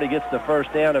the 30, gets the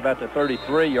first down about the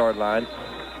 33-yard line.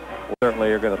 We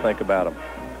certainly are going to think about him.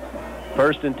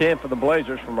 First and 10 for the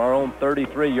Blazers from our own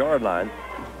 33-yard line.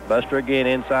 Buster again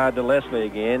inside to Leslie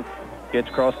again. Gets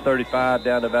across 35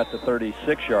 down to about the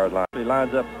 36-yard line. He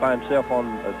lines up by himself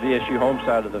on the VSU home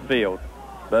side of the field.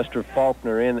 Buster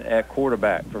Faulkner in at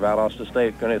quarterback for Valdosta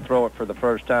State. Going to throw it for the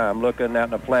first time. Looking out in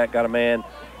the flat. Got a man,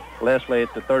 Leslie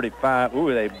at the 35.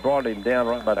 Ooh, they brought him down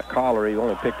right by the collar. He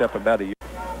only picked up about a yard.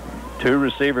 Two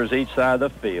receivers each side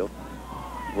of the field.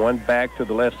 One back to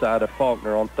the left side of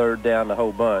Faulkner on third down, the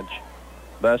whole bunch.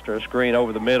 Buster, a screen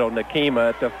over the middle.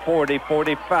 Nakima at the 40,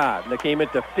 45. Nakima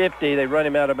at the 50. They run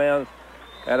him out of bounds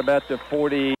at about the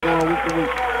 40.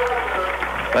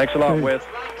 Thanks a lot, Wes.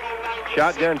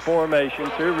 Shotgun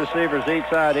formation, two receivers each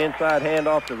side, inside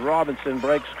handoff to Robinson,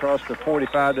 breaks across the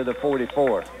 45 to the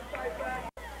 44.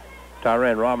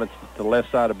 Tyran Robinson to the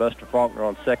left side of Buster Faulkner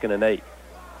on 2nd and 8.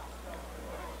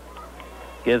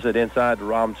 Gives it inside to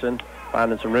Robinson,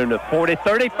 finding some room to 40,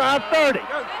 35, 30,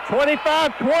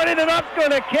 25, 20. They're not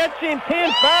going to catch him.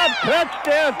 10-5,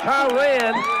 touchdown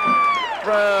Tyran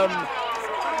from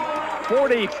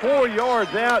 44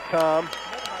 yards out, Tom,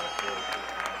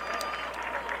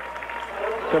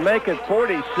 to make it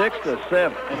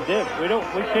 46-7. And this,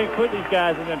 we can't put these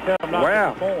guys in and tell them not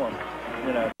to perform.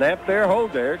 You know. Snap there,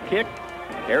 hold there, kick,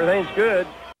 everything's good.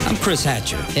 I'm Chris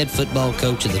Hatcher, head football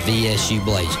coach of the VSU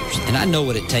Blazers, and I know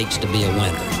what it takes to be a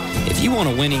winner. If you want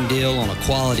a winning deal on a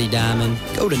quality diamond,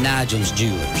 go to Nigel's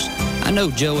Jewelers. I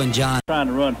know Joe and John trying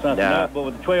to run something up, but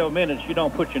with 12 minutes, you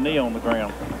don't put your knee on the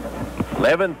ground.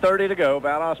 11:30 to go.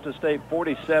 Valdosta State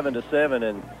 47-7,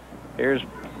 and here's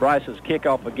Bryce's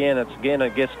kickoff again. It's again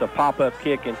against the pop-up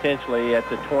kick intentionally at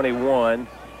the 21.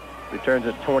 Returns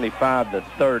at 25 to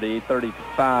 30,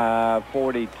 35,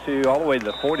 42, all the way to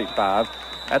the 45.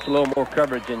 That's a little more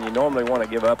coverage than you normally want to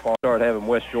give up on. Start having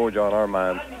West Georgia on our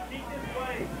minds.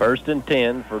 First and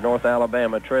 10 for North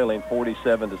Alabama, trailing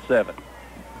 47-7.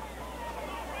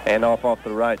 Handoff off the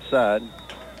right side.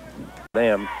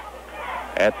 Them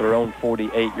at their own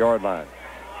 48-yard line.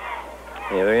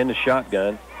 Yeah, they're in the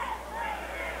shotgun.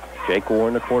 Jake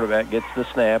Warren, the quarterback, gets the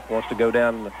snap, wants to go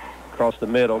down across the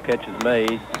middle, catches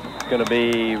Mays. It's going to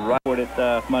be right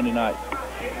at Monday night.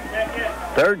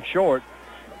 Third short.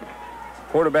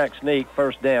 Quarterback sneak,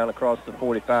 first down across the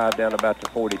 45, down about the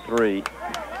 43.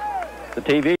 The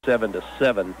TV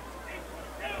 7-7.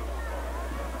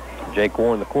 Jake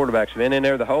Warren, the quarterback's been in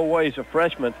there the whole way. He's a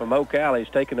freshman from Ocala. He's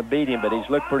taken a beating, but he's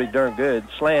looked pretty darn good.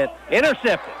 Slant,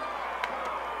 intercepted.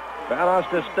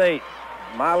 Valdosta State.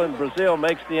 Mylan Brazil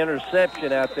makes the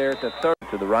interception out there at the third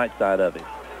to the right side of him.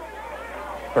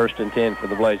 First and 10 for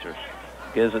the Blazers.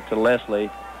 Gives it to Leslie.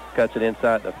 Cuts it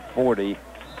inside the 40.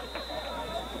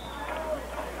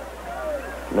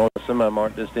 Some of them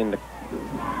aren't just in the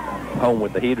home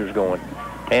with the heaters going.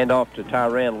 Hand off to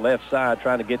Tyran left side,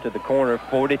 trying to get to the corner.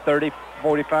 40, 30,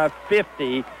 45,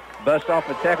 50. Bust off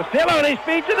a tackle. Still on his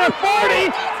feet to the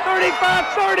 40. 35,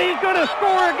 30. He's going to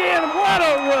score again. What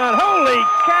a run. Holy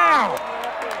cow.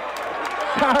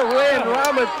 Tyran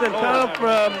Robinson, Tom,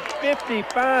 from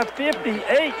 55,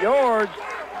 58 yards.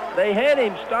 They had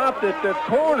him stopped at the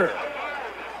corner.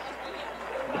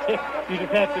 You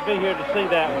just have to be here to see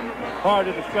that one. Hard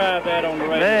to describe that on the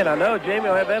radio. Man, I know Jamie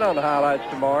will have that on the highlights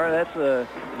tomorrow. That's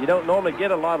you don't normally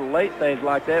get a lot of late things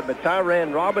like that, but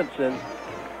Tyran Robinson,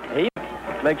 he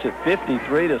makes it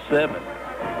 53-7.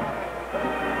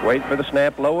 Wait for the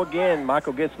snap low again.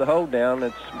 Michael gets the hold down.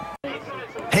 It's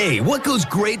Hey, what goes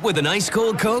great with an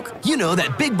ice-cold Coke? You know,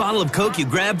 that big bottle of Coke you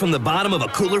grab from the bottom of a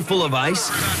cooler full of ice?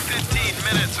 About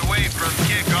 15 minutes away from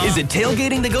kickoff. Is it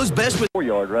tailgating that goes best with...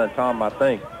 4-yard run, Tom, I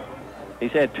think.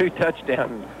 He's had 2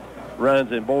 touchdown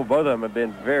runs, and both of them have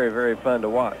been very, very fun to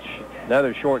watch.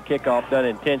 Another short kickoff done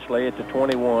intentionally at the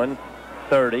 21,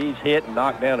 30. He's hit and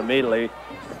knocked down immediately.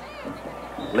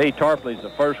 Lee Tarpley's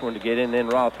the first one to get in, then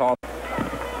Ross Hawthorne.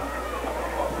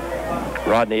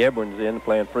 Rodney Edwards in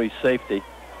playing free safety.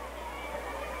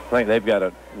 I think they've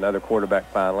got another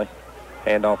quarterback finally.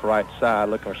 Handoff right side,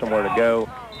 looking for somewhere to go.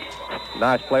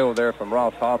 Nice play over there from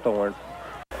Ross Hawthorne.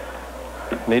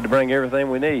 Need to bring everything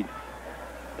we need.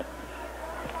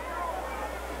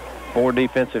 4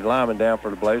 defensive linemen down for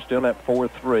the Blazers, still at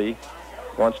 4-3.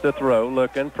 Wants to throw,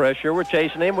 looking, pressure. We're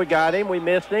chasing him. We got him. We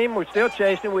missed him. We're still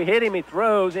chasing him. We hit him. He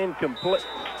throws incomplete.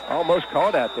 Almost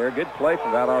caught out there. Good play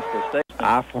from Valdosta State.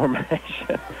 I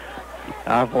formation.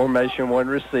 I formation, 1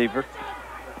 receiver.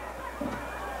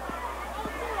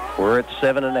 We're at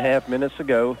 7.5 minutes to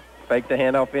go. Fake the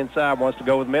handoff inside. Wants to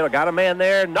go with the middle. Got a man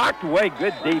there. Knocked away.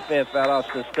 Good defense,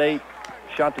 Valdosta State.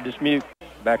 Shot to Dismute.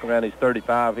 Back around his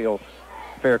 35. He'll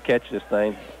fair catch this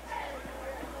thing.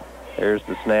 There's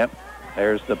the snap.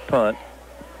 There's the punt.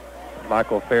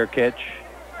 Michael fair catch.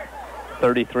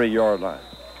 33-yard line.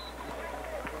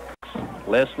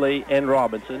 Leslie and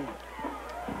Robinson.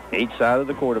 Each side of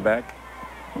the quarterback.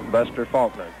 Buster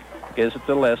Faulkner gives it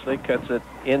to Leslie. Cuts it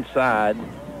inside.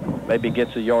 Maybe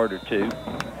gets a yard or 2.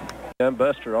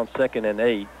 Buster on 2nd and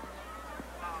 8.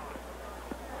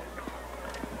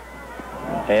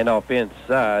 Handoff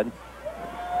inside.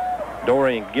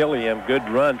 Dorian Gilliam, good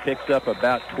run, picks up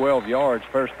about 12 yards.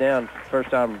 First down,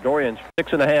 first time Dorian's.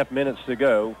 6.5 minutes to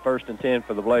go. 1st and 10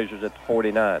 for the Blazers at the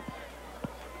 49.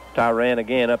 Tyran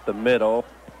again up the middle.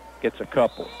 Gets a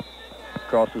couple.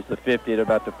 Crosses the 50 at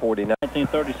about the 49.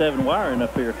 1937 wiring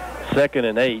up here. 2nd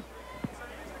and 8.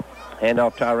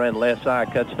 Handoff Tyran left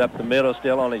side, cuts it up the middle,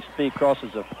 still on his feet,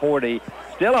 crosses the 40.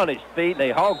 Still on his feet, and they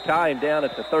hog tie him down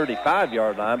at the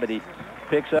 35-yard line, but he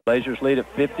picks up. Blazers lead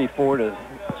at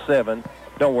 54-7.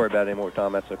 Don't worry about it anymore,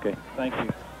 Tom. That's okay. Thank you.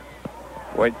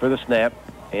 Wait for the snap.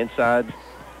 Inside,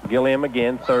 Gilliam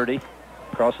again, 30.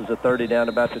 Crosses the 30 down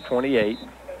to about the 28.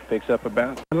 Picks up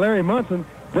about. And Larry Munson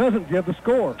doesn't give the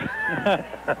score.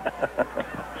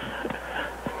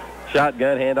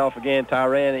 Shotgun handoff again.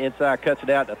 Tyran inside, cuts it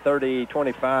out to 30,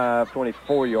 25,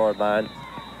 24-yard line.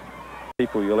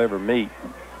 People you'll ever meet.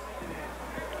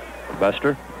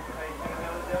 Buster.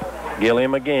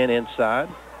 Gilliam again inside.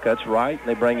 Cuts right.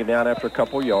 They bring him down after a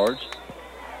couple yards.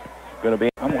 Going to be.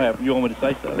 I'm going to have. You want me to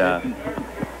say so? Nah.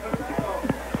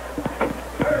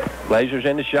 Blazers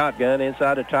in the shotgun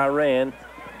inside of Tyran.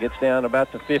 Gets down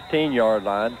about the 15-yard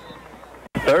line.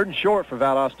 3rd and short for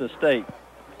Valdosta State.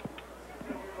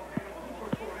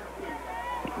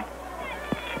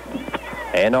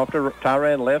 And off to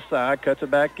Tyran left side, cuts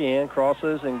it back in,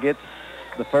 crosses, and gets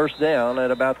the first down at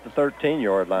about the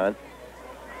 13-yard line.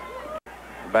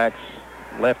 Backs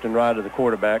left and right of the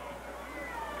quarterback.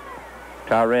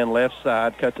 Tyran left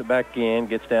side, cuts it back in,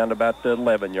 gets down to about the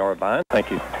 11-yard line.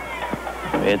 Thank you.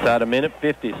 Inside a minute,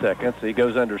 50 seconds. He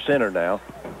goes under center now.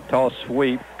 Toss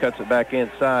sweep, cuts it back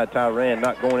inside. Tyran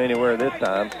not going anywhere this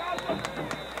time.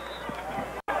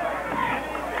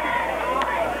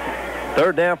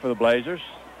 3rd down for the Blazers.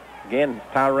 Again,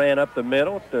 Tyran up the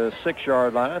middle at the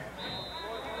 6-yard line.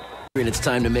 And it's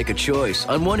time to make a choice.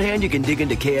 On one hand, you can dig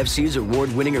into KFC's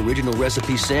award-winning original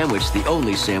recipe sandwich, the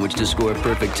only sandwich to score a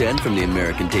perfect 10 from the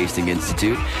American Tasting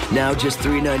Institute. Now just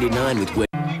 $3.99 with...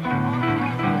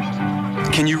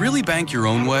 Can you really bank your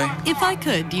own way? If I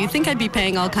could, do you think I'd be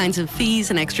paying all kinds of fees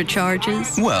and extra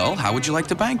charges? Well, how would you like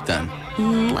to bank then?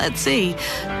 Let's see.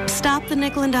 Stop the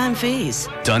nickel and dime fees.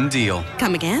 Done deal.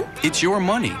 Come again? It's your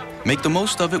money. Make the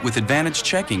most of it with Advantage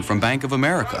Checking from Bank of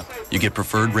America. You get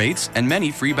preferred rates and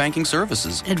many free banking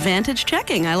services. Advantage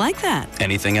checking, I like that.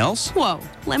 Anything else? Whoa,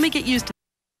 let me get used to